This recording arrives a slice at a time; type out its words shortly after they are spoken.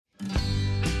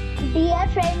Dear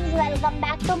friends, welcome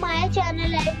back to my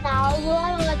channel and now you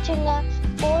are watching a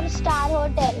 4-star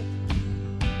hotel.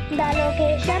 The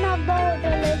location of the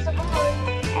hotel is good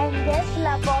and guests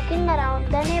love walking around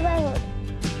the neighborhood.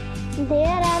 There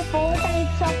are 4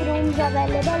 types of rooms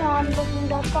available on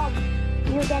booking.com.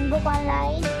 You can book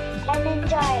online and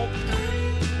enjoy it.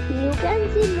 You can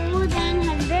see more than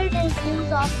 100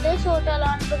 reviews of this hotel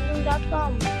on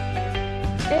booking.com.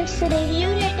 Its review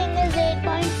rating is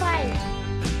 8.5.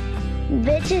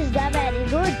 which is the very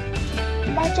good.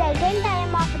 The check-in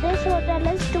time of this hotel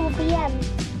is 2 p.m.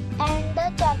 and the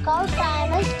check-out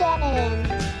time is 10 a.m.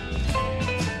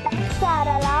 Pets are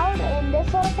allowed in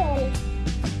this hotel.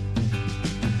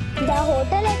 The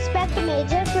hotel accepts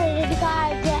major credit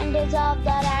cards and reserves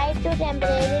the right to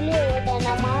temporarily hold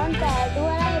an amount prior to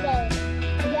arrival.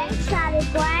 Guests are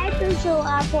required to show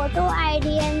a photo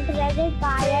ID and credit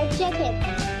card at check-in.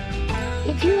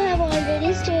 If you have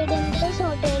already stayed in this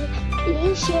hotel,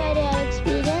 please share your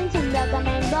experience in the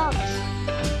comment box.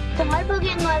 For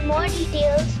booking or more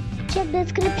details, check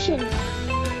description.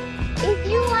 If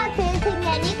you are facing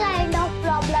any kind of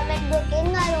problem in booking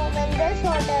a room in this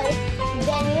hotel,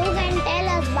 then you can tell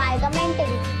us by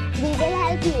commenting. We will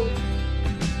help you.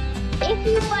 If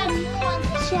you are new on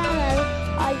this channel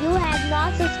or you have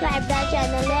not subscribed our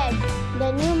channel yet,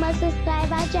 then you must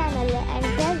subscribe our channel and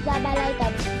press the bell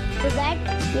icon so that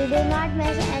you do not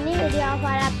miss any video of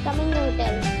our upcoming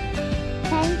hotel.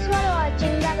 Thanks for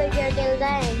watching the video till the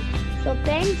end. So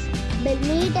friends, we'll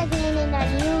meet again in a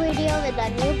new video with a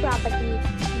new property.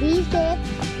 Be safe,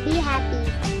 be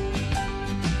happy.